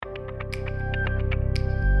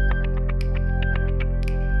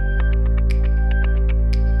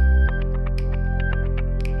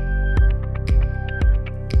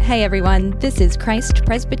Hey everyone, this is Christ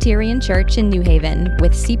Presbyterian Church in New Haven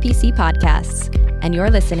with CPC Podcasts, and you're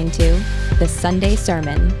listening to The Sunday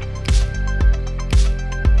Sermon.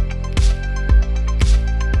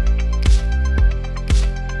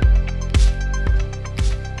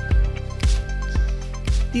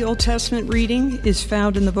 The Old Testament reading is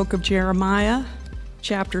found in the book of Jeremiah,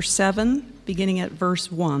 chapter 7, beginning at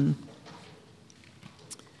verse 1.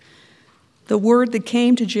 The word that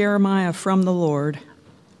came to Jeremiah from the Lord: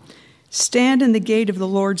 Stand in the gate of the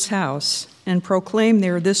Lord's house and proclaim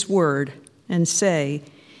there this word, and say,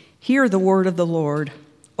 Hear the word of the Lord,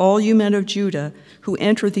 all you men of Judah who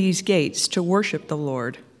enter these gates to worship the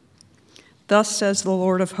Lord. Thus says the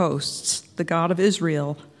Lord of hosts, the God of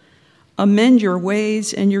Israel, Amend your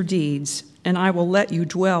ways and your deeds, and I will let you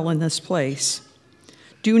dwell in this place.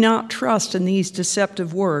 Do not trust in these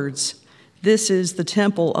deceptive words. This is the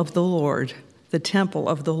temple of the Lord, the temple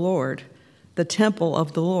of the Lord, the temple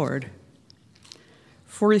of the Lord.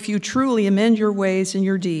 For if you truly amend your ways and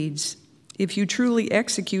your deeds, if you truly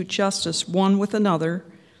execute justice one with another,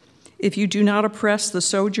 if you do not oppress the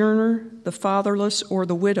sojourner, the fatherless, or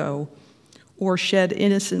the widow, or shed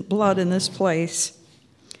innocent blood in this place,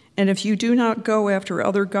 and if you do not go after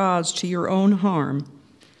other gods to your own harm,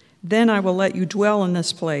 then I will let you dwell in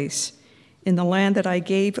this place, in the land that I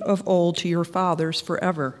gave of old to your fathers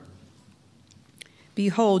forever.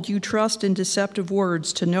 Behold, you trust in deceptive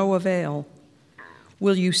words to no avail.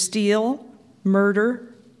 Will you steal,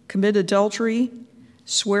 murder, commit adultery,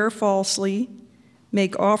 swear falsely,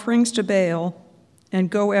 make offerings to Baal, and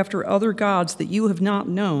go after other gods that you have not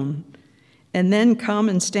known, and then come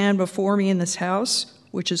and stand before me in this house,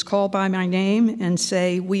 which is called by my name, and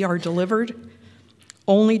say, We are delivered,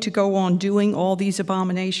 only to go on doing all these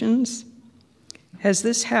abominations? Has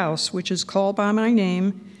this house, which is called by my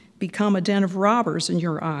name, become a den of robbers in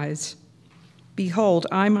your eyes? Behold,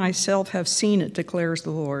 I myself have seen it, declares the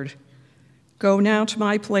Lord. Go now to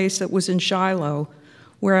my place that was in Shiloh,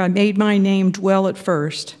 where I made my name dwell at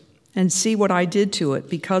first, and see what I did to it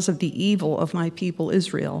because of the evil of my people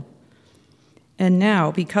Israel. And now,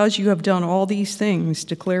 because you have done all these things,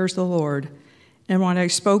 declares the Lord, and when I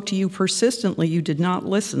spoke to you persistently, you did not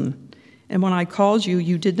listen, and when I called you,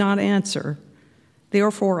 you did not answer.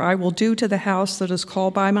 Therefore, I will do to the house that is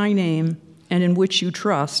called by my name, and in which you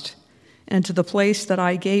trust, and to the place that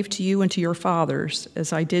I gave to you and to your fathers,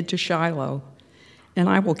 as I did to Shiloh. And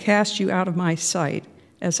I will cast you out of my sight,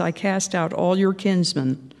 as I cast out all your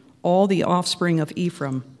kinsmen, all the offspring of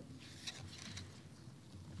Ephraim.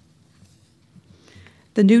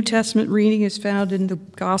 The New Testament reading is found in the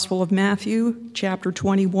Gospel of Matthew, chapter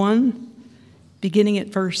 21, beginning at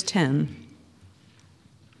verse 10.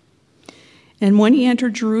 And when he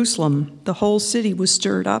entered Jerusalem, the whole city was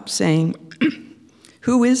stirred up, saying,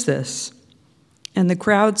 Who is this? And the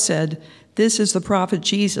crowd said, This is the prophet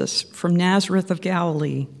Jesus from Nazareth of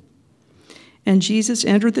Galilee. And Jesus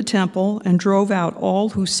entered the temple and drove out all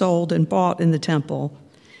who sold and bought in the temple.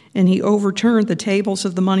 And he overturned the tables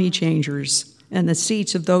of the money changers and the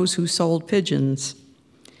seats of those who sold pigeons.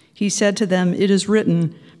 He said to them, It is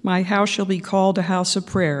written, My house shall be called a house of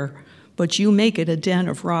prayer, but you make it a den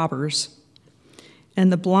of robbers.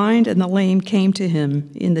 And the blind and the lame came to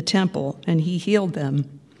him in the temple, and he healed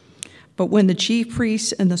them. But when the chief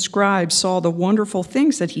priests and the scribes saw the wonderful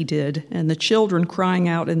things that he did, and the children crying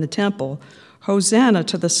out in the temple, Hosanna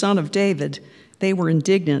to the Son of David, they were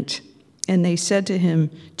indignant. And they said to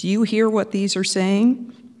him, Do you hear what these are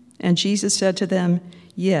saying? And Jesus said to them,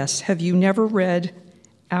 Yes, have you never read,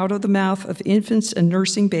 Out of the mouth of infants and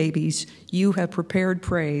nursing babies, you have prepared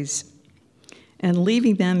praise. And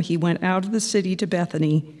leaving them, he went out of the city to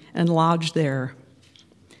Bethany and lodged there.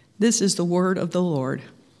 This is the word of the Lord.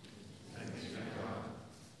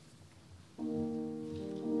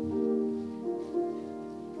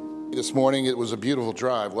 This morning, it was a beautiful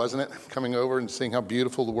drive, wasn't it? Coming over and seeing how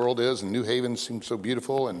beautiful the world is, and New Haven seems so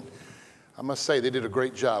beautiful. And I must say, they did a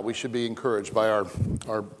great job. We should be encouraged by our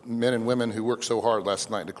men and women who worked so hard last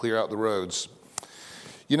night to clear out the roads.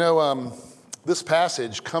 You know, this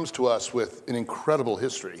passage comes to us with an incredible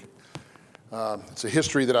history. It's a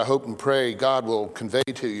history that I hope and pray God will convey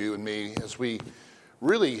to you and me as we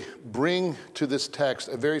really bring to this text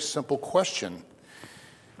a very simple question.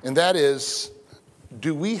 And that is,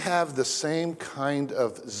 do we have the same kind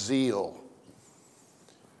of zeal?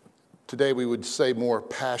 Today we would say more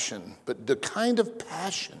passion, but the kind of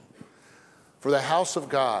passion for the house of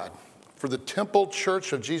God, for the temple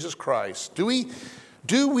church of Jesus Christ, do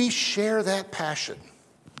we share that passion?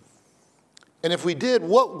 And if we did,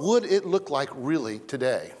 what would it look like really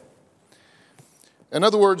today? In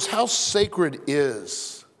other words, how sacred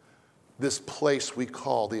is this place we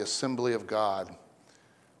call the assembly of God,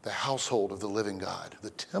 the household of the living God,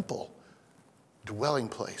 the temple, dwelling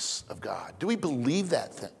place of God? Do we believe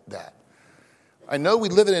that? I know we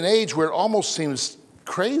live in an age where it almost seems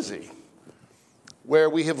crazy, where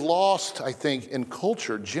we have lost, I think, in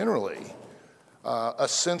culture generally, a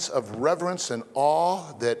sense of reverence and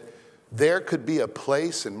awe that there could be a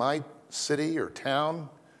place in my city or town,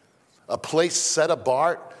 a place set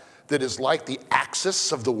apart that is like the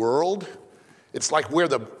axis of the world. It's like where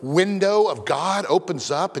the window of God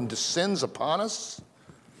opens up and descends upon us.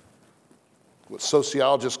 What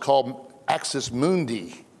sociologists call axis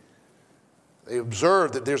mundi. They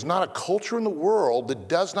observe that there's not a culture in the world that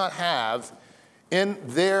does not have in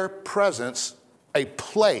their presence a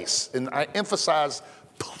place, and I emphasize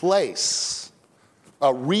place,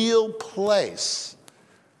 a real place,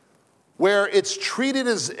 where it's treated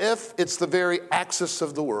as if it's the very axis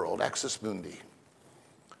of the world, axis mundi,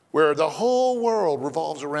 where the whole world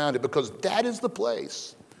revolves around it, because that is the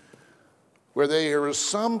place where there is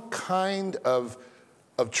some kind of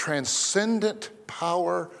transcendent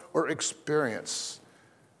power or experience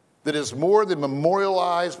that is more than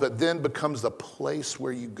memorialized, but then becomes the place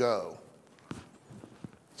where you go.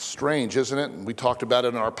 Strange, isn't it? And we talked about it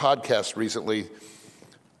in our podcast recently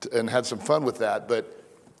and had some fun with that, but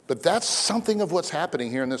that's something of what's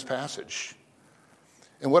happening here in this passage.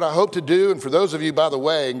 And what I hope to do, and for those of you, by the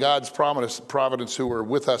way, in God's providence who were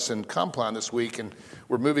with us in Compline this week, and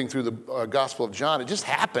we're moving through the Gospel of John, it just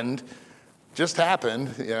happened, that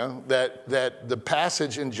the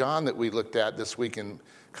passage in John that we looked at this week in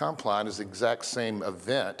Compline is the exact same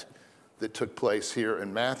event that took place here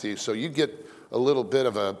in Matthew. So you get a little bit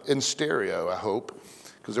of a in stereo, I hope,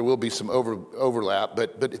 because there will be some overlap.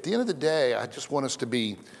 But at the end of the day, I just want us to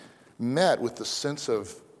be met with the sense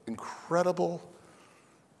of incredible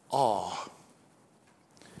awe.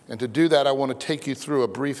 And to do that, I want to take you through a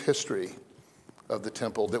brief history of the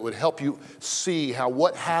temple that would help you see how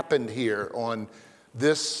what happened here on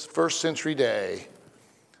this first century day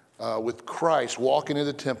with Christ walking into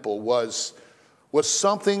the temple was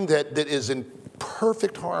something that is in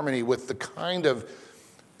perfect harmony with the kind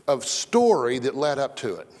of story that led up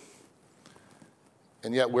to it.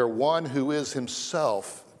 And yet where one who is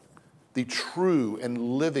himself the true and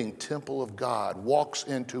living temple of God walks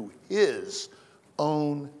into his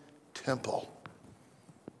own temple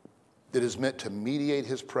that is meant to mediate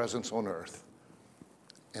his presence on earth.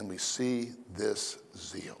 And we see this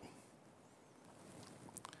zeal.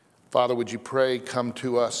 Father, would you pray, come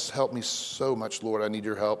to us, help me so much, Lord. I need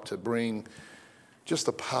your help to bring just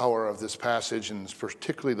the power of this passage, and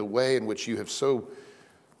particularly the way in which you have so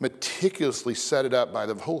meticulously set it up by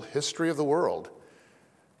the whole history of the world,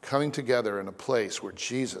 coming together in a place where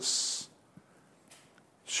Jesus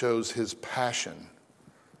shows his passion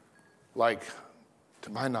like, to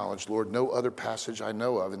my knowledge, Lord, no other passage I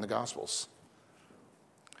know of in the Gospels.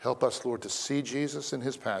 Help us, Lord, to see Jesus in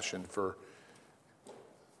his passion for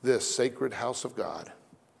this sacred house of God.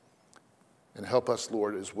 And help us,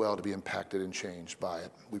 Lord, as well to be impacted and changed by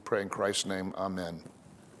it. We pray in Christ's name, amen.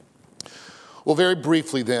 Well, very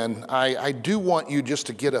briefly then, I do want you just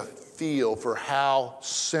to get a feel for how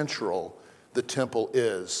central the temple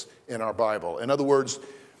is in our Bible. In other words,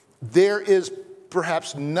 there is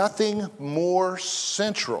perhaps nothing more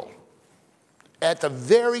central at the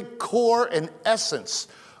very core and essence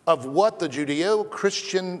of what the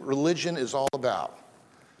Judeo-Christian religion is all about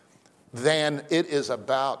than it is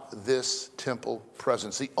about this temple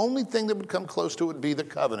presence. The only thing that would come close to it would be the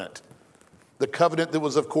covenant. The covenant that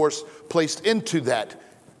was, of course, placed into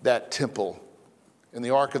that temple in the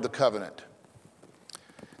Ark of the Covenant.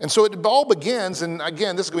 And so it all begins, and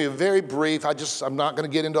again, this is going to be very brief. I'm not going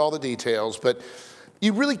to get into all the details, but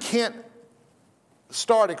you really can't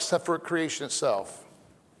start except for creation itself.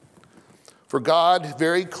 For God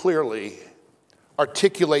very clearly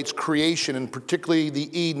articulates creation, and particularly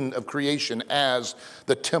the Eden of creation, as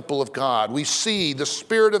the temple of God. We see the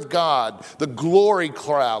Spirit of God, the glory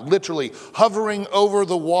cloud, literally hovering over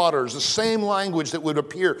the waters, the same language that would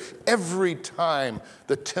appear every time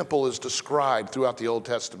the temple is described throughout the Old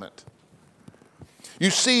Testament.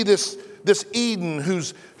 You see this Eden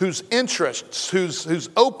whose interests, whose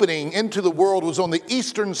opening into the world was on the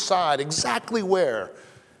eastern side, exactly where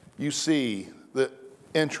you see the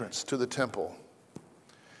entrance to the temple.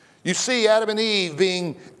 You see Adam and Eve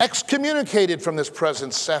being excommunicated from this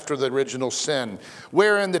presence after the original sin,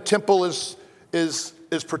 wherein the temple is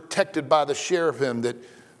protected by the cherubim that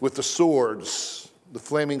with the swords, the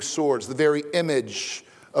flaming swords, the very image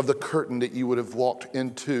of the curtain that you would have walked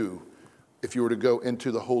into if you were to go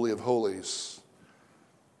into the Holy of Holies.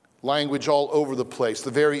 language all over the place,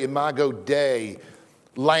 the very Imago Dei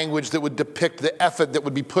language that would depict the effort that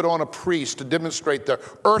would be put on a priest to demonstrate the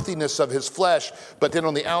earthiness of his flesh, but then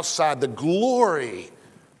on the outside, the glory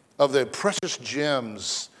of the precious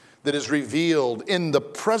gems that is revealed in the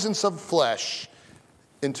presence of flesh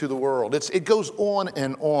into the world. It goes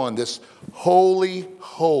on, this holy,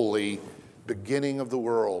 holy beginning of the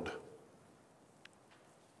world.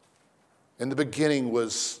 In the beginning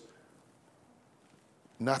was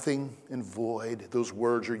nothing and void. Those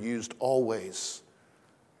words are used always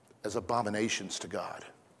as abominations to God.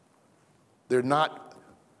 They're not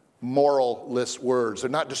moralless words.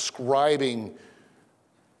 They're not describing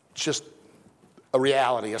just a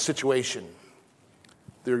reality, a situation.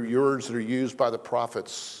 They're words that are used by the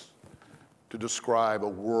prophets to describe a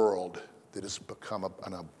world that has become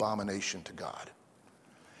an abomination to God.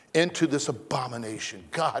 Into this abomination,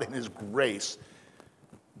 God in his grace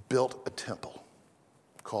built a temple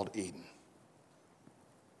called Eden.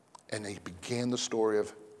 And he began the story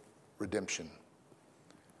of redemption.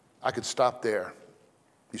 I could stop there.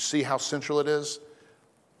 You see how central it is?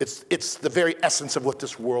 It's the very essence of what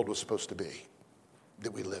this world was supposed to be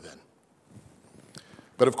that we live in.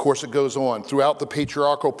 But of course it goes on. Throughout the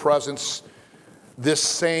patriarchal presence, this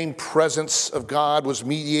same presence of God was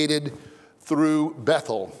mediated through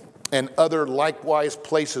Bethel and other likewise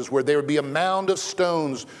places where there would be a mound of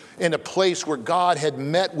stones in a place where God had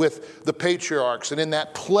met with the patriarchs. And in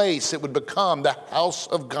that place, it would become the house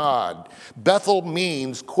of God. Bethel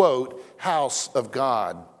means, quote, house of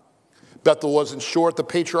God. Bethel was, in short, the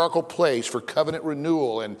patriarchal place for covenant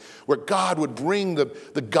renewal and where God would bring the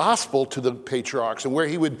gospel to the patriarchs and where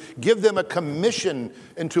he would give them a commission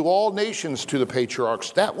into all nations to the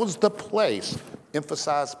patriarchs. That was the place,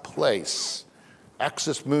 emphasized place,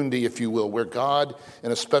 axis mundi, if you will, where God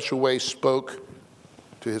in a special way spoke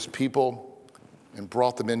to his people and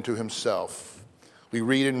brought them into himself. We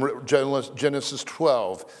read in Genesis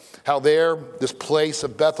 12 how there, this place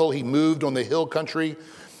of Bethel, he moved on the hill country,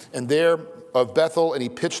 and there of Bethel, and he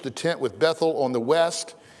pitched the tent with Bethel on the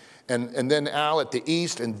west, and then Al at the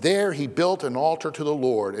east, and there he built an altar to the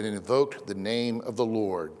Lord and invoked the name of the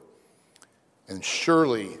Lord. And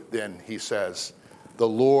surely then, he says, the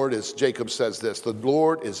Lord is, Jacob says this, the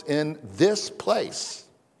Lord is in this place,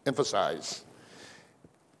 emphasize.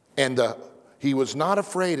 And he was not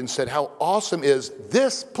afraid and said, how awesome is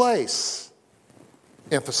this place,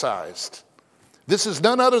 emphasized. This is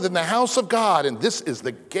none other than the house of God, and this is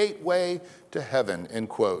the gateway to heaven, end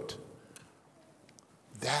quote.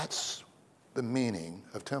 That's the meaning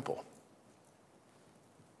of temple.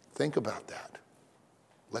 Think about that.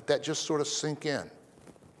 Let that just sort of sink in.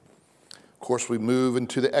 Of course, we move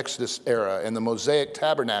into the Exodus era and the Mosaic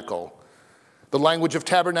tabernacle. The language of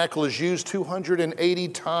tabernacle is used 280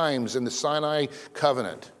 times in the Sinai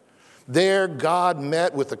covenant. There, God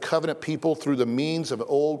met with the covenant people through the means of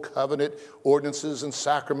old covenant ordinances and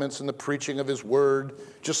sacraments and the preaching of his word,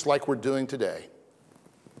 just like we're doing today.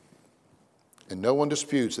 And no one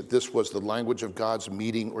disputes that this was the language of God's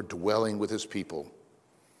meeting or dwelling with his people.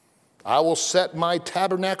 I will set my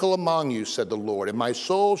tabernacle among you, said the Lord, and my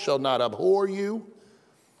soul shall not abhor you.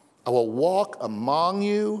 I will walk among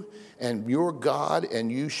you and your God,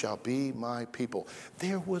 and you shall be my people.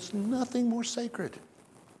 There was nothing more sacred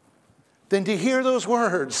than to hear those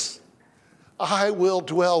words, I will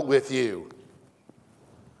dwell with you.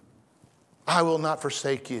 I will not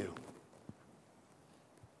forsake you.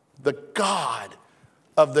 The God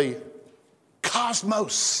of the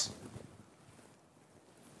cosmos.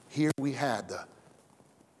 Here we had the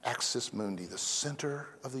axis mundi, the center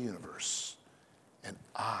of the universe, and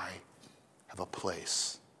I have a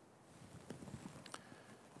place.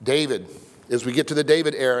 David, as we get to the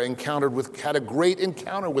David era, had a great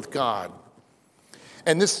encounter with God.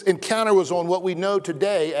 And this encounter was on what we know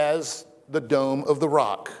today as the Dome of the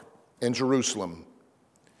Rock in Jerusalem.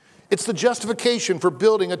 It's the justification for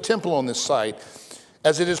building a temple on this site,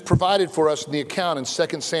 as it is provided for us in the account in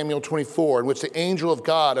 2 Samuel 24, in which the angel of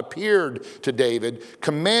God appeared to David,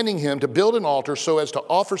 commanding him to build an altar so as to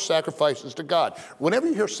offer sacrifices to God. Whenever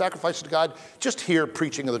you hear sacrifices to God, just hear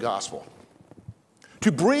preaching of the gospel.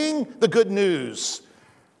 To bring the good news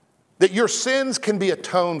that your sins can be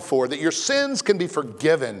atoned for, that your sins can be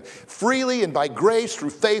forgiven freely and by grace through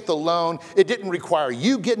faith alone. It didn't require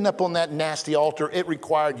you getting up on that nasty altar. It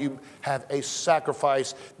required you have a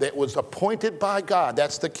sacrifice that was appointed by God.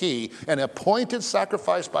 That's the key. An appointed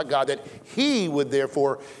sacrifice by God that he would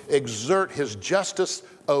therefore exert his justice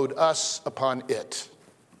owed us upon it.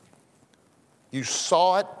 You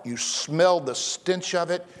saw it. You smelled the stench of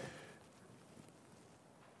it.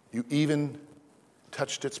 You even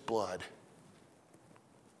touched its blood.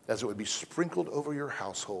 as it would be sprinkled over your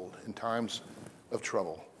household in times of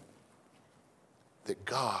trouble, that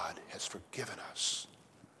God has forgiven us.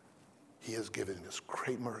 He has given us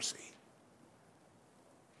great mercy.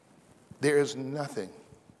 There is nothing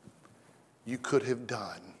you could have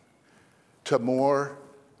done to more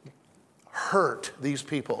hurt these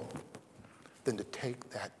people than to take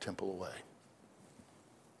that temple away.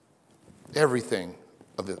 Everything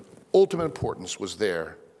of the ultimate importance was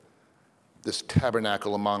there. This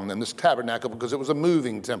tabernacle among them. This tabernacle, because it was a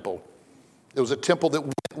moving temple. It was a temple that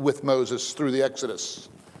went with Moses through the Exodus.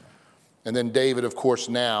 And then David, of course,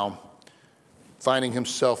 now finding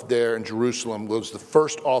himself there in Jerusalem, was the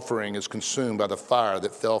first offering is consumed by the fire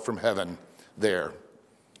that fell from heaven there.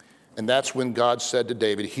 And that's when God said to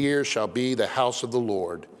David, "Here shall be the house of the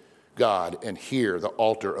Lord God, and here the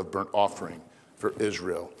altar of burnt offering for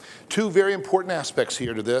Israel." Two very important aspects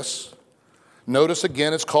here to this. Notice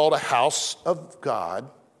again, it's called a house of God,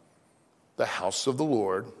 the house of the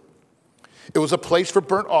Lord. It was a place for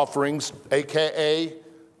burnt offerings, aka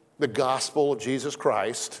the gospel of Jesus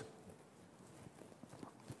Christ.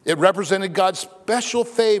 It represented God's special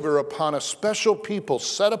favor upon a special people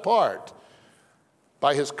set apart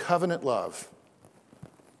by his covenant love.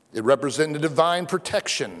 It represented divine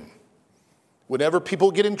protection. Whenever people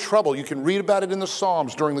get in trouble, you can read about it in the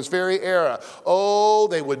Psalms during this very era. Oh,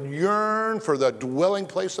 they would yearn for the dwelling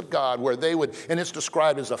place of God where they would, and it's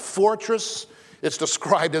described as a fortress. It's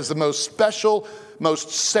described as the most special, most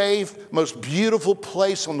safe, most beautiful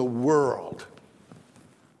place on the world.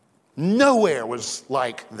 Nowhere was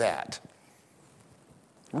like that.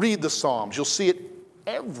 Read the Psalms. You'll see it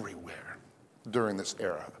everywhere during this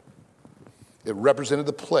era. It represented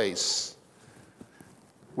the place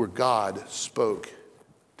where God spoke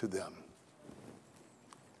to them.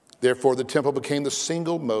 Therefore, the temple became the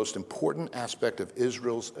single most important aspect of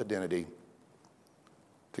Israel's identity,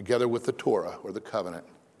 together with the Torah, or the covenant,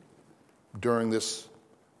 during this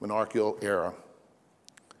monarchical era.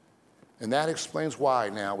 And that explains why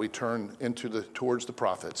now we turn towards the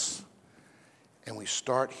prophets, and we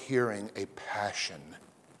start hearing a passion,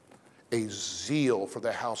 a zeal for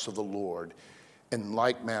the house of the Lord, in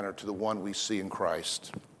like manner to the one we see in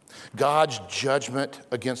Christ. God's judgment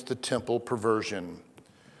against the temple perversion.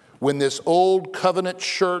 When this old covenant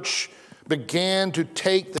church began to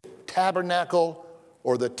take the tabernacle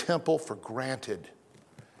or the temple for granted,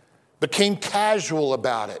 became casual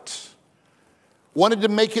about it, wanted to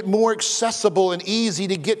make it more accessible and easy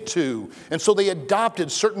to get to. And so they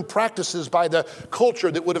adopted certain practices by the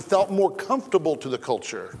culture that would have felt more comfortable to the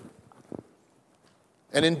culture.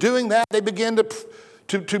 And in doing that, they began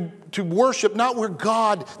to worship not where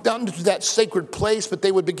God, down into that sacred place, but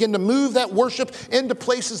they would begin to move that worship into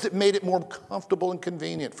places that made it more comfortable and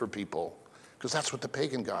convenient for people. Because that's what the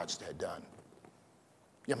pagan gods had done.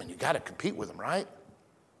 I mean, you got to compete with them, right?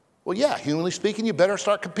 Well, yeah, humanly speaking, you better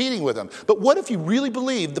start competing with them. But what if you really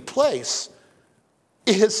believe the place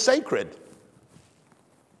is sacred?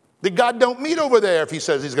 That God don't meet over there if he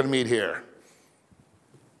says he's going to meet here.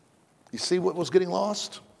 You see what was getting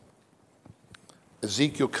lost?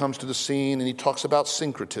 Ezekiel comes to the scene and he talks about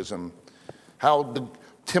syncretism, how the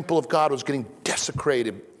temple of God was getting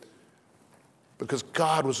desecrated because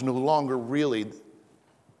God was no longer really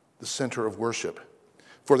the center of worship.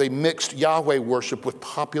 For they mixed Yahweh worship with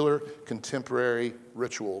popular contemporary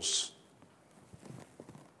rituals.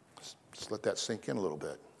 Just let that sink in a little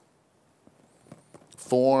bit.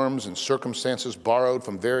 Forms and circumstances borrowed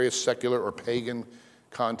from various secular or pagan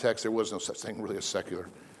contexts. There was no such thing really as secular.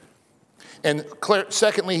 And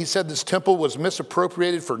secondly, he said this temple was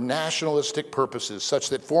misappropriated for nationalistic purposes, such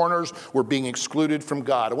that foreigners were being excluded from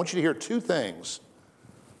God. I want you to hear two things.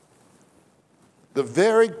 The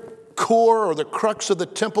very core or the crux of the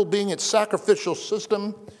temple being its sacrificial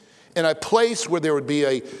system, in a place where there would be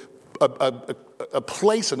a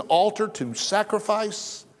place, an altar to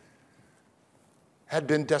sacrifice, had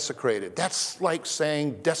been desecrated. That's like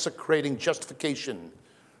saying desecrating justification,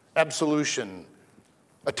 absolution,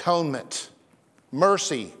 atonement,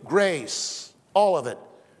 mercy, grace, all of it.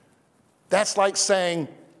 That's like saying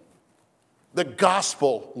the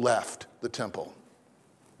gospel left the temple.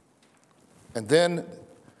 And then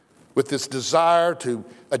with this desire to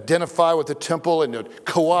identify with the temple and to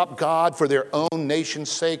co-opt God for their own nation's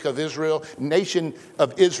sake of Israel. Nation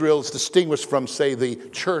of Israel is distinguished from, say, the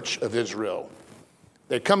Church of Israel.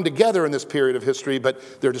 They come together in this period of history,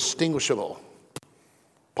 but they're distinguishable.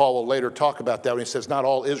 Paul will later talk about that when he says not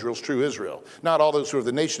all Israel is true Israel. Not all those who are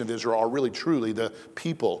the nation of Israel are really truly the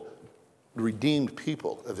people, the redeemed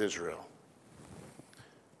people of Israel.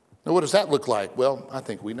 Now, what does that look like? Well, I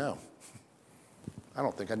think we know. I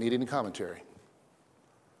don't think I need any commentary.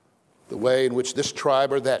 the way in which this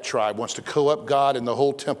tribe or that tribe wants to co-opt God in the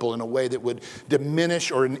whole temple in a way that would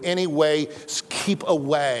diminish or in any way keep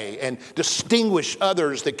away and distinguish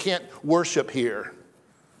others that can't worship here.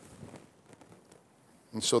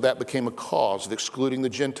 And so that became a cause of excluding the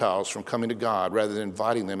Gentiles from coming to God rather than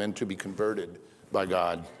inviting them in to be converted by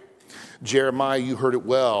God. Jeremiah, you heard it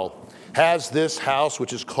well. Has this house,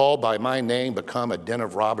 which is called by my name, become a den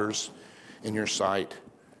of robbers in your sight?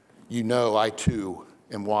 You know I too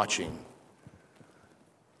am watching.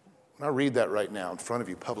 When I read that right now in front of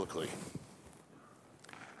you publicly,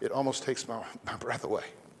 it almost takes my breath away.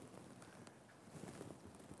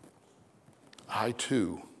 I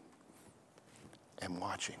too am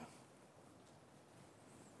watching.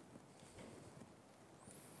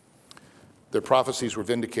 Their prophecies were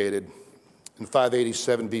vindicated. In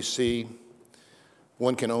 587 BC,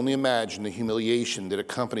 one can only imagine the humiliation that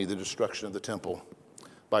accompanied the destruction of the temple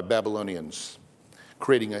by Babylonians,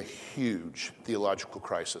 creating a huge theological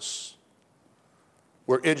crisis,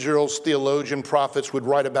 where Israel's theologian prophets would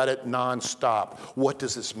write about it nonstop. What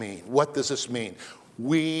does this mean? What does this mean?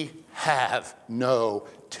 We have no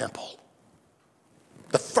temple.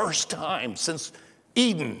 The first time since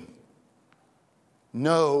Eden,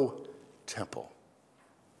 no temple.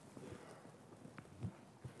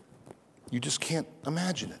 You just can't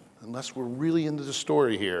imagine it unless we're really into the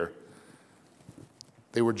story here.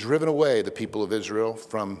 They were driven away, the people of Israel,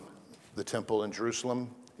 from the temple in Jerusalem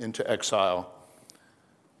into exile,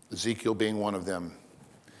 Ezekiel being one of them.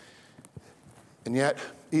 And yet,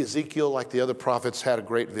 Ezekiel, like the other prophets, had a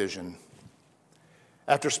great vision.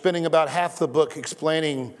 After spending about half the book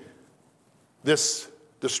explaining this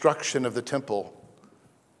destruction of the temple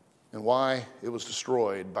and why it was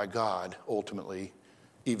destroyed by God ultimately,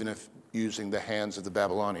 even if using the hands of the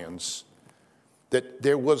Babylonians, that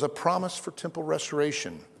there was a promise for temple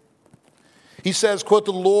restoration. He says, quote,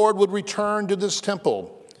 the Lord would return to this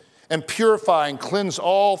temple and purify and cleanse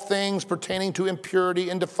all things pertaining to impurity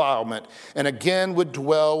and defilement, and again would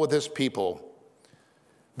dwell with his people.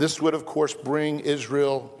 This would, of course, bring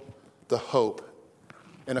Israel the hope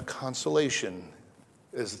and a consolation,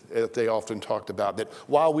 as they often talked about, that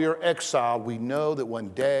while we are exiled, we know that one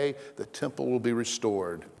day the temple will be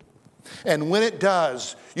restored. And when it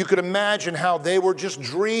does, you could imagine how they were just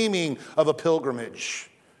dreaming of a pilgrimage,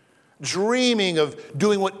 dreaming of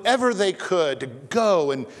doing whatever they could to go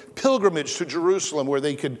and pilgrimage to Jerusalem, where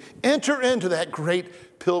they could enter into that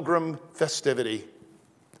great pilgrim festivity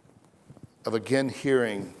of again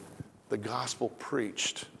hearing the gospel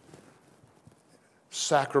preached,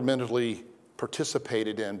 sacramentally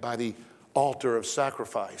participated in by the altar of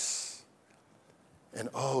sacrifice. And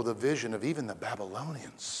oh, the vision of even the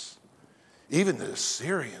Babylonians, even the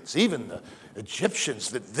Assyrians, even the Egyptians,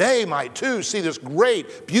 that they might too see this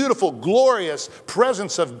great, beautiful, glorious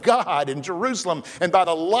presence of God in Jerusalem, and by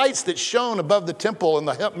the lights that shone above the temple and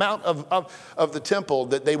the mount of the temple,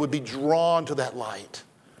 that they would be drawn to that light.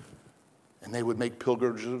 And they would make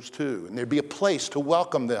pilgrimages too. And there'd be a place to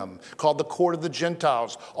welcome them called the Court of the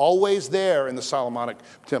Gentiles, always there in the Solomonic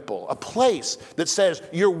temple. A place that says,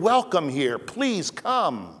 you're welcome here, please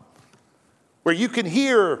come. Where you can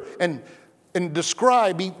hear and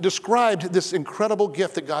be described this incredible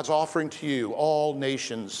gift that God's offering to you, all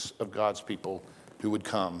nations of God's people who would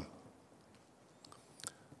come.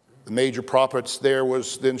 The major prophets there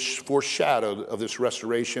was then foreshadowed of this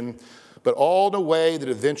restoration, but all in a way that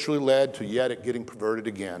eventually led to yet it getting perverted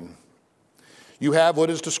again. You have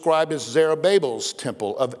what is described as Zerubbabel's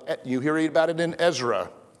temple. You read about it in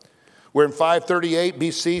Ezra, where in 538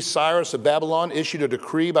 BC, Cyrus of Babylon issued a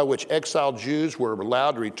decree by which exiled Jews were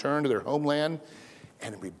allowed to return to their homeland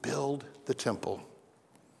and rebuild the temple.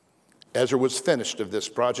 Ezra was finished of this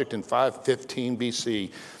project in 515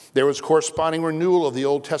 BC. There was corresponding renewal of the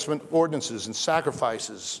Old Testament ordinances and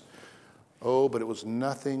sacrifices. Oh, but it was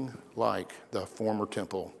nothing like the former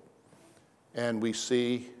temple. And we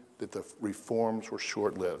see that the reforms were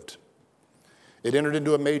short-lived. It entered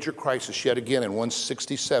into a major crisis yet again in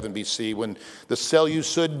 167 BC when the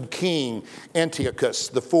Seleucid king Antiochus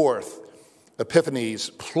IV Epiphanes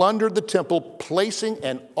plundered the temple, placing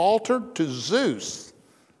an altar to Zeus,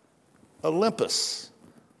 Olympus,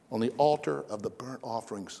 on the altar of the burnt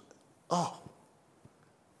offerings. Oh.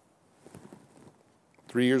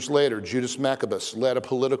 3 years later, Judas Maccabeus led a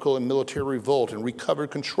political and military revolt and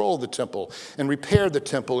recovered control of the temple and repaired the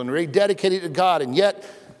temple and rededicated it to God. And yet,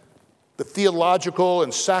 the theological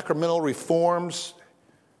and sacramental reforms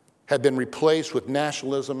had been replaced with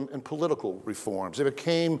nationalism and political reforms. It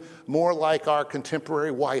became more like our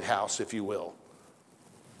contemporary White House, if you will.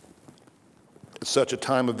 At such a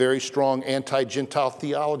time, a very strong anti-Gentile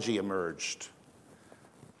theology emerged.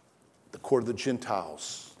 court of the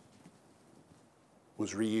Gentiles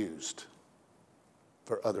was reused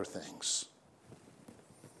for other things.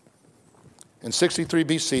 In 63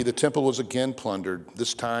 BC, the temple was again plundered,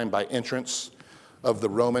 this time by entrance of the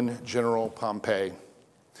Roman general Pompey.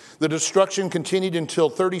 The destruction continued until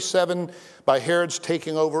 37 by Herod's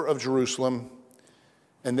taking over of Jerusalem.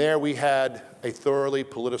 And there we had a thoroughly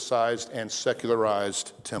politicized and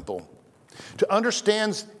secularized temple. To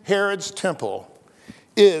understand Herod's temple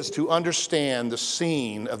is to understand the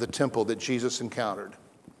scene of the temple that Jesus encountered.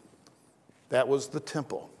 That was the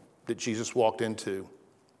temple that Jesus walked into.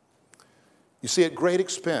 You see, at great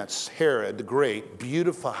expense, Herod the Great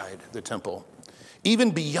beautified the temple,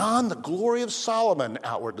 even beyond the glory of Solomon,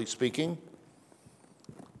 outwardly speaking.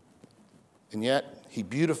 And yet, he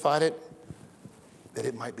beautified it that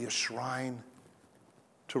it might be a shrine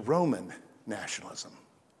to Roman nationalism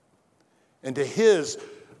and to his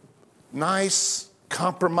nice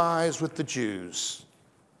compromise with the Jews.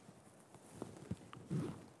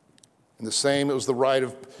 And the same, it was the right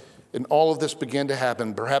of, and all of this began to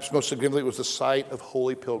happen. Perhaps most significantly, it was the site of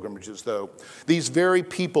holy pilgrimages, though. These very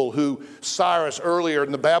people who Cyrus earlier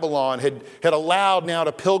in the Babylon had allowed now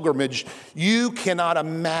to pilgrimage, you cannot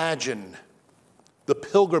imagine the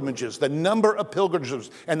pilgrimages, the number of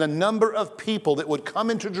pilgrimages, and the number of people that would come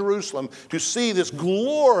into Jerusalem to see this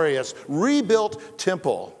glorious rebuilt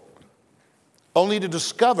temple, only to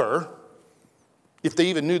discover, if they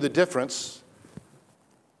even knew the difference,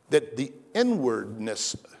 that the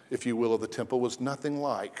inwardness, if you will, of the temple was nothing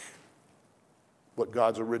like what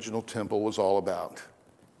God's original temple was all about.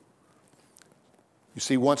 You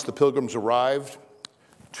see, once the pilgrims arrived,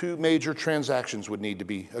 two major transactions would need to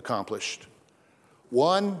be accomplished.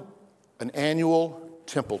 One, an annual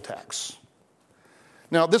temple tax.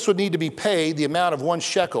 Now, this would need to be paid, the amount of 1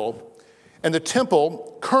 shekel, and the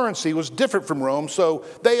temple currency was different from Rome, so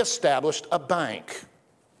they established a bank.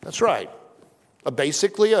 That's right.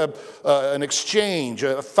 Basically an exchange,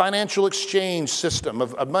 a financial exchange system,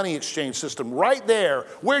 a money exchange system right there.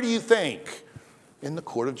 Where do you think? In the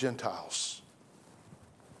court of Gentiles.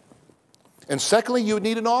 And secondly, you would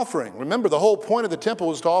need an offering. Remember, the whole point of the temple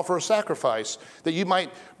was to offer a sacrifice that you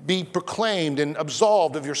might be proclaimed and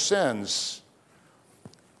absolved of your sins.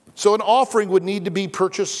 So an offering would need to be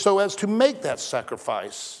purchased so as to make that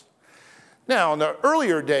sacrifice. Now, in the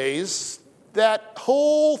earlier days, that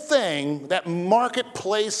whole thing, that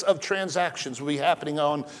marketplace of transactions would be happening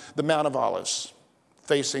on the Mount of Olives,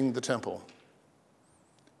 facing the temple.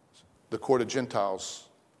 The court of Gentiles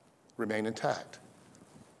remained intact.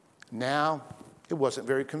 Now, it wasn't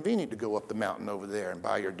very convenient to go up the mountain over there and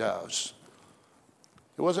buy your doves.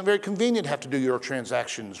 It wasn't very convenient to have to do your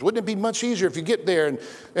transactions. Wouldn't it be much easier if you get there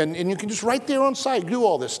and you can just right there on site do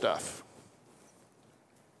all this stuff?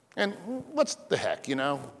 And what's the heck, you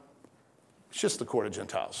know? It's just the court of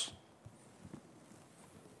Gentiles.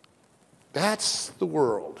 That's the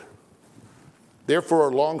world. Therefore,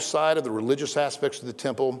 alongside of the religious aspects of the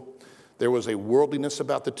temple, there was a worldliness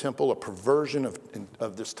about the temple, a perversion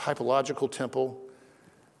of this typological temple.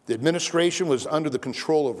 The administration was under the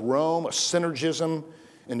control of Rome, a synergism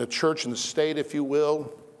in the church and the state, if you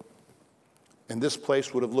will. And this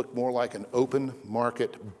place would have looked more like an open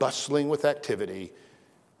market, bustling with activity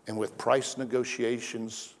and with price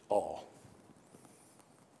negotiations all.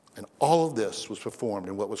 And all of this was performed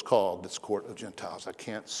in what was called this court of Gentiles. I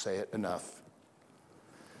can't say it enough.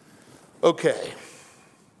 Okay.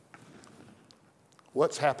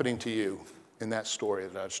 What's happening to you in that story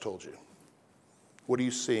that I just told you? What are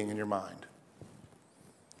you seeing in your mind?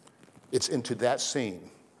 It's into that scene.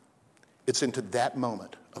 It's into that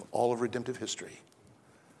moment of all of redemptive history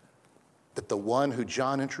that the one who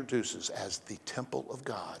John introduces as the temple of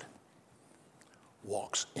God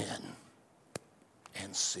walks in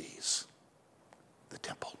and sees the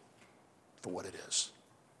temple for what it is.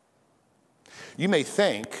 You may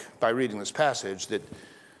think, by reading this passage, that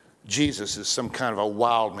Jesus is some kind of a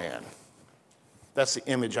wild man. That's the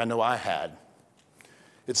image I know I had.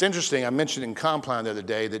 It's interesting, I mentioned in Compline the other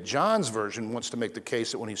day that John's version wants to make the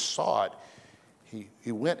case that when he saw it,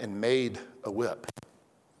 he went and made a whip.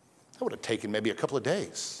 That would have taken maybe a couple of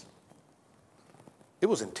days. It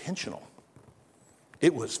was intentional.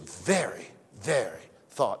 It was very, very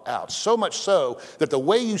thought out. So much so that the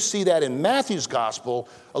way you see that in Matthew's gospel,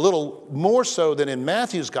 a little more so than in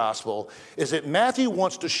Matthew's gospel, is that Matthew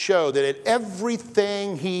wants to show that at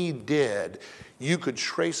everything he did, you could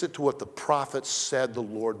trace it to what the prophets said the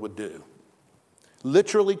Lord would do.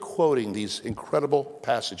 Literally quoting these incredible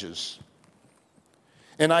passages.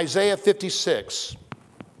 In Isaiah 56,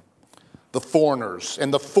 the foreigners,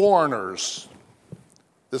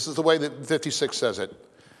 this is the way that 56 says it.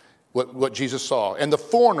 what Jesus saw. And the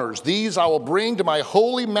foreigners, these I will bring to my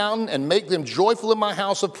holy mountain and make them joyful in my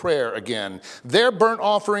house of prayer again. Their burnt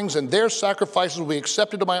offerings and their sacrifices will be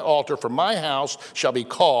accepted to my altar, for my house shall be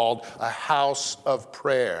called a house of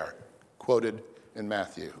prayer, quoted in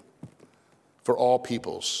Matthew, for all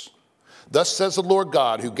peoples. Thus says the Lord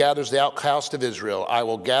God, who gathers the outcast of Israel, I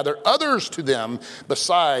will gather others to them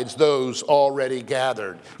besides those already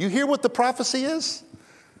gathered. You hear what the prophecy is?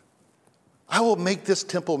 I will make this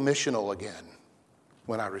temple missional again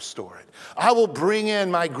when I restore it. I will bring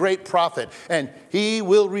in my great prophet, and he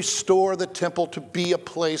will restore the temple to be a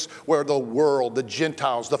place where the world, the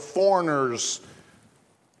Gentiles, the foreigners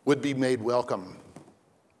would be made welcome.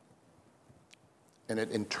 And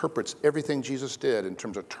it interprets everything Jesus did in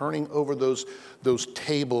terms of turning over those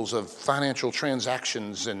tables of financial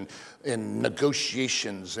transactions and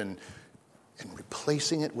negotiations and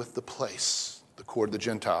replacing it with the place, the court of the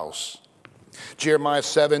Gentiles. Jeremiah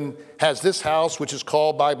 7 has this house, which is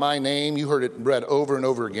called by my name, you heard it read over and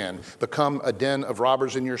over again, become a den of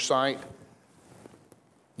robbers in your sight.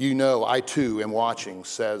 You know, I too am watching,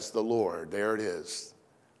 says the Lord. There it is.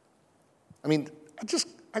 I mean,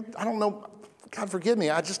 I don't know, God forgive me,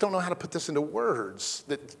 I just don't know how to put this into words.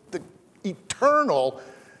 That the eternal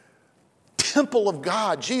temple of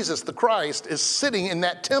God, Jesus the Christ, is sitting in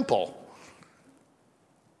that temple,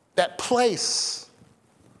 that place.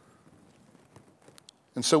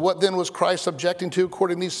 And so what then was Christ objecting to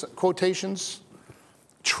according to these quotations?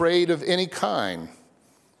 Trade of any kind,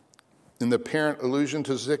 in the apparent allusion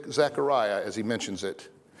to Zechariah as he mentions it.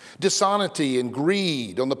 Dishonesty and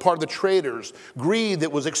greed on the part of the traders, greed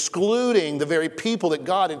that was excluding the very people that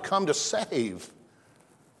God had come to save,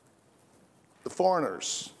 the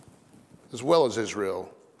foreigners, as well as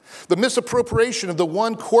Israel. The misappropriation of the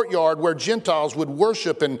one courtyard where Gentiles would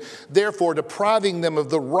worship and therefore depriving them of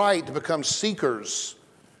the right to become seekers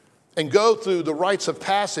and go through the rites of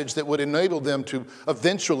passage that would enable them to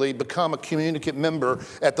eventually become a communicant member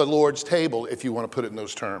at the Lord's table, if you want to put it in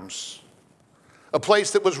those terms. A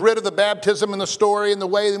place that was rid of the baptism and the story and the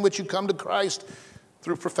way in which you come to Christ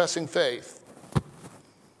through professing faith.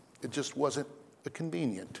 It just wasn't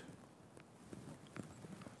convenient.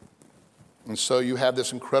 And so you have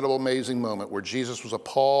this incredible, amazing moment where Jesus was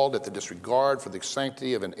appalled at the disregard for the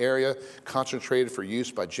sanctity of an area concentrated for use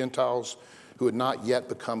by Gentiles who had not yet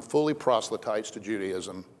become fully proselytes to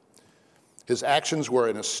Judaism. His actions were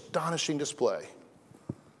an astonishing display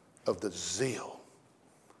of the zeal,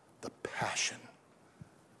 the passion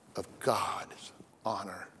of God's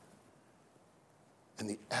honor, and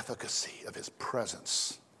the efficacy of his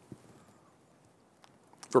presence.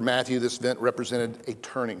 For Matthew, this event represented a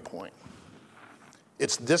turning point.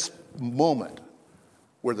 It's this moment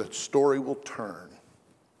where the story will turn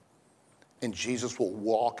and Jesus will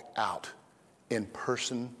walk out in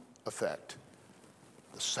person effect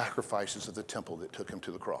the sacrifices of the temple that took him to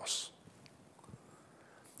the cross.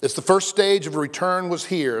 As the first stage of a return was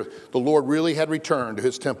here, the Lord really had returned to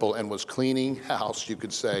his temple and was cleaning house, you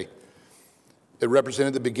could say. It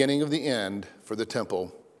represented the beginning of the end for the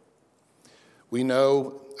temple. We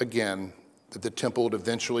know, again, that the temple would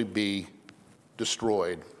eventually be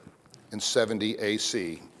destroyed in 70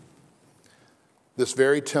 AC. This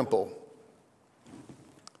very temple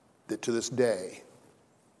that to this day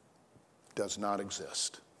does not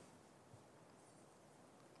exist.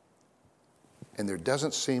 And there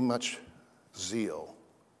doesn't seem much zeal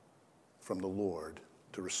from the Lord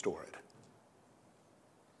to restore it.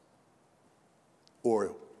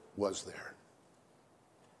 Or was there?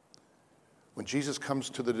 When Jesus comes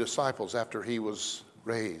to the disciples after he was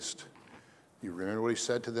raised, you remember what he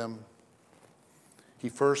said to them? He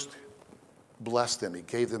first blessed them. He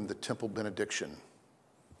gave them the temple benediction.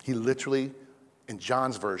 He literally, in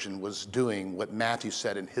John's version, was doing what Matthew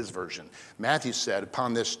said in his version. Matthew said,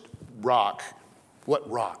 upon this rock, what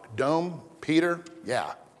rock? Dome? Peter?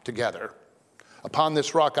 Yeah, together. Upon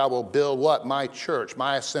this rock I will build what? My church,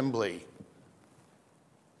 my assembly.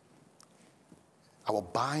 I will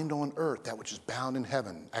bind on earth that which is bound in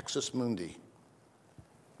heaven, Exus Mundi,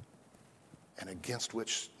 and against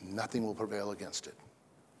which nothing will prevail against it.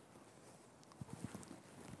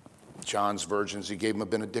 John's versions, he gave them a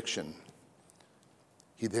benediction.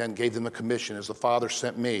 He then gave them a commission, as the Father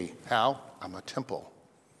sent me. How? I'm a temple.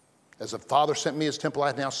 As the Father sent me as temple,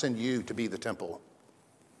 I now send you to be the temple.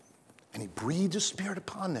 And he breathed his Spirit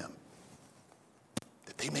upon them,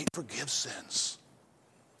 that they may forgive sins.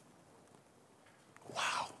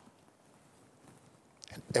 Wow.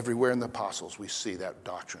 And everywhere in the apostles, we see that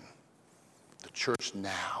doctrine. The church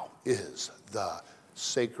now is the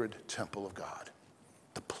sacred temple of God,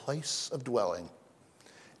 the place of dwelling.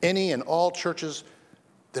 Any and all churches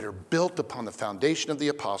that are built upon the foundation of the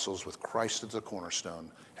apostles with Christ as the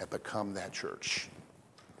cornerstone have become that church,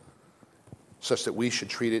 such that we should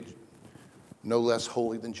treat it no less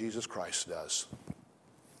holy than Jesus Christ does.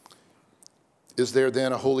 Is there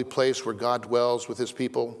then a holy place where God dwells with his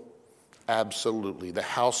people? Absolutely. The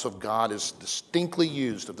house of God is distinctly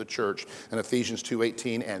used of the church in Ephesians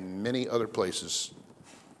 2:18 and many other places.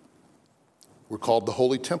 We're called the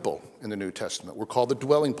Holy Temple in the New Testament. We're called the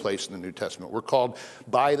dwelling place in the New Testament. We're called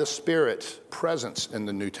by the Spirit presence in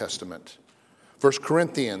the New Testament. 1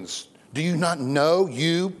 Corinthians, do you not know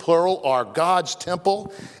you, plural, are God's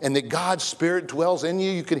temple and that God's Spirit dwells in you?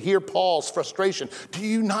 You can hear Paul's frustration. Do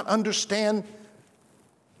you not understand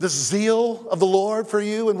the zeal of the Lord for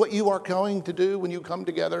you and what you are going to do when you come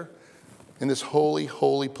together in this holy,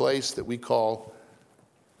 holy place that we call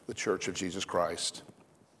the Church of Jesus Christ?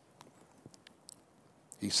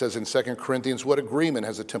 He says in 2 Corinthians, what agreement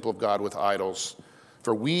has the temple of God with idols?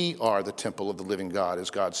 For we are the temple of the living God, as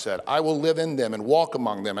God said. I will live in them and walk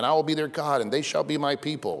among them, and I will be their God, and they shall be my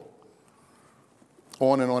people.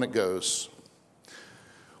 On and on it goes.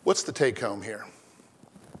 What's the take home here?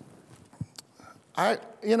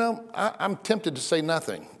 I'm tempted to say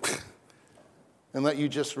nothing and let you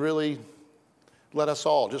just really, let us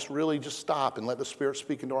all just stop and let the Spirit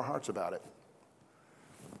speak into our hearts about it.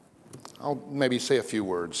 I'll maybe say a few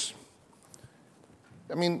words.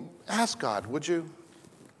 Ask God, would you,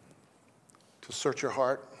 to search your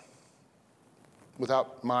heart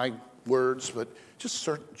without my words, but just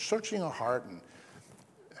searching our heart. And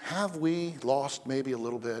have we lost maybe a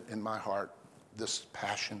little bit in my heart this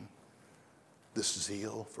passion, this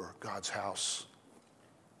zeal for God's house,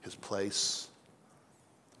 his place?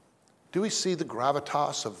 Do we see the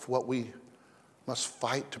gravitas of what we must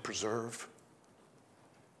fight to preserve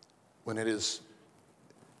when it is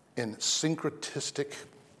in syncretistic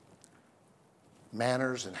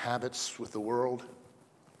manners and habits with the world,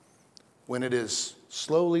 when it is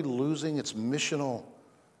slowly losing its missional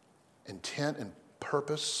intent and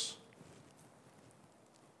purpose,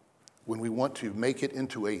 when we want to make it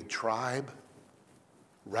into a tribe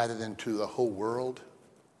rather than to the whole world?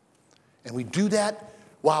 And we do that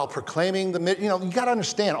while proclaiming you got to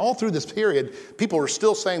understand, all through this period, people are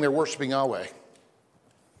still saying they're worshiping Yahweh.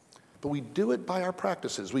 But we do it by our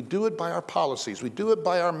practices. We do it by our policies. We do it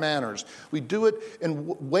by our manners. We do it in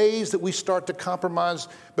ways that we start to compromise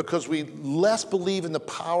because we less believe in the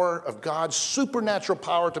power of God's supernatural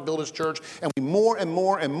power to build his church, and we more and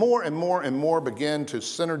more and more and more and more begin to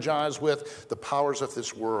synergize with the powers of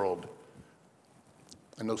this world.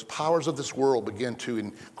 And those powers of this world begin to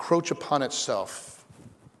encroach upon itself.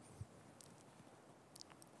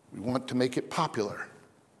 We want to make it popular.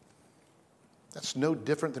 That's no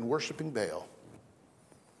different than worshiping Baal.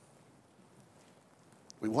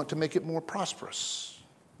 We want to make it more prosperous.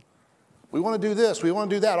 We want to do this, we want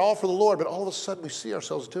to do that, all for the Lord, but all of a sudden we see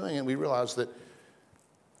ourselves doing it and we realize that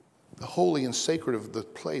the holy and sacred of the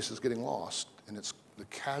place is getting lost, and it's the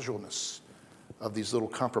casualness of these little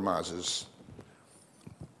compromises.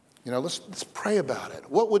 Let's pray about it.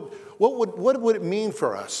 What would it mean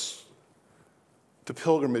for us to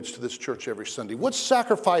pilgrimage to this church every Sunday? What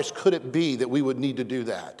sacrifice could it be that we would need to do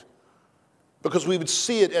that? Because we would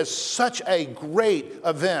see it as such a great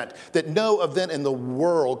event that no event in the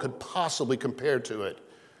world could possibly compare to it.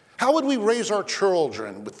 How would we raise our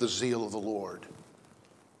children with the zeal of the Lord?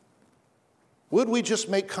 Would we just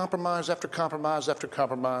make compromise after compromise after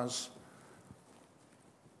compromise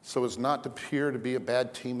so as not to appear to be a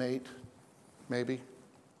bad teammate, maybe?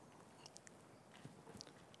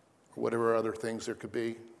 Or whatever other things there could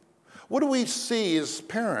be. What do we see as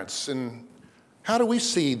parents, and how do we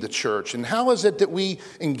see the church, and how is it that we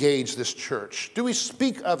engage this church? Do we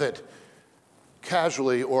speak of it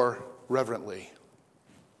casually or reverently?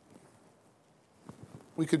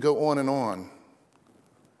 We could go on and on.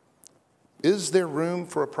 Is there room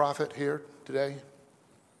for a prophet here today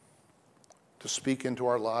to speak into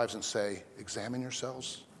our lives and say, examine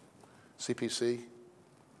yourselves, CPC?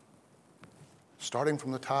 Starting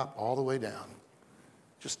from the top all the way down,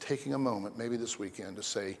 just taking a moment, maybe this weekend, to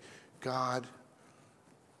say, God,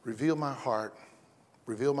 reveal my heart,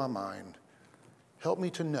 reveal my mind, help me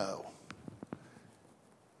to know.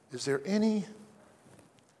 Is there any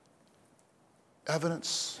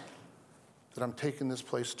evidence that I'm taking this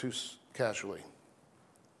place too casually?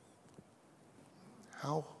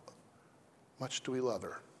 How much do we love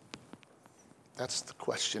her? That's the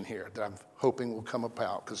question here that I'm hoping will come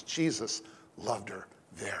about, because Jesus loved her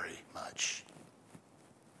very much.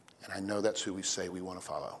 And I know that's who we say we want to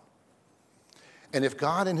follow. And if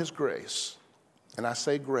God in his grace, and I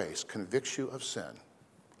say grace, convicts you of sin,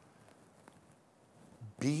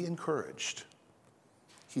 Be encouraged.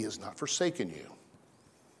 He has not forsaken you.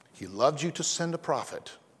 He loved you to send a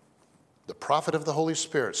prophet, the prophet of the Holy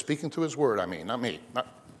Spirit, speaking through his word, not me,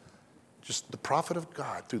 just the prophet of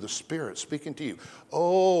God through the Spirit speaking to you.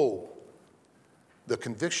 Oh, the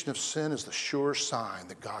conviction of sin is the sure sign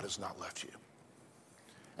that God has not left you.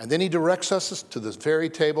 And then he directs us to this very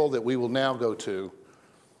table that we will now go to,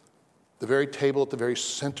 the very table at the very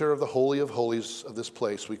center of the Holy of Holies of this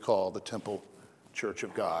place we call the Temple Church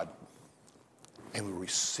of God. And we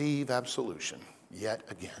receive absolution yet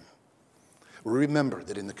again. We remember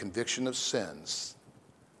that in the conviction of sins,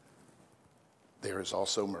 there is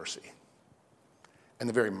also mercy. And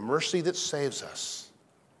the very mercy that saves us,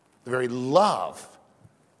 the very love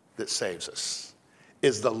that saves us,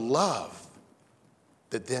 is the love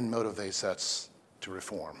that then motivates us to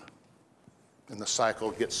reform. And the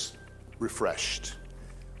cycle gets refreshed.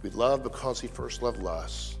 We love because he first loved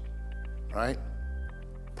us, right?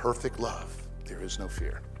 Perfect love. There is no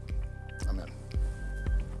fear. Amen.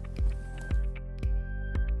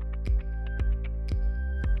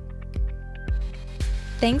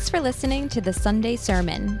 Thanks for listening to the Sunday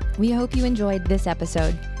Sermon. We hope you enjoyed this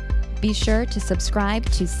episode. Be sure to subscribe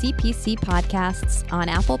to CPC Podcasts on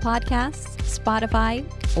Apple Podcasts, Spotify,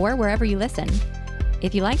 or wherever you listen.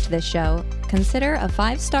 If you liked this show, consider a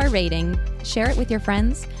 5-star rating, share it with your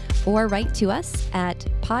friends, or write to us at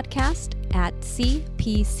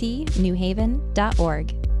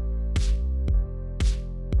podcast@cpcnewhaven.org.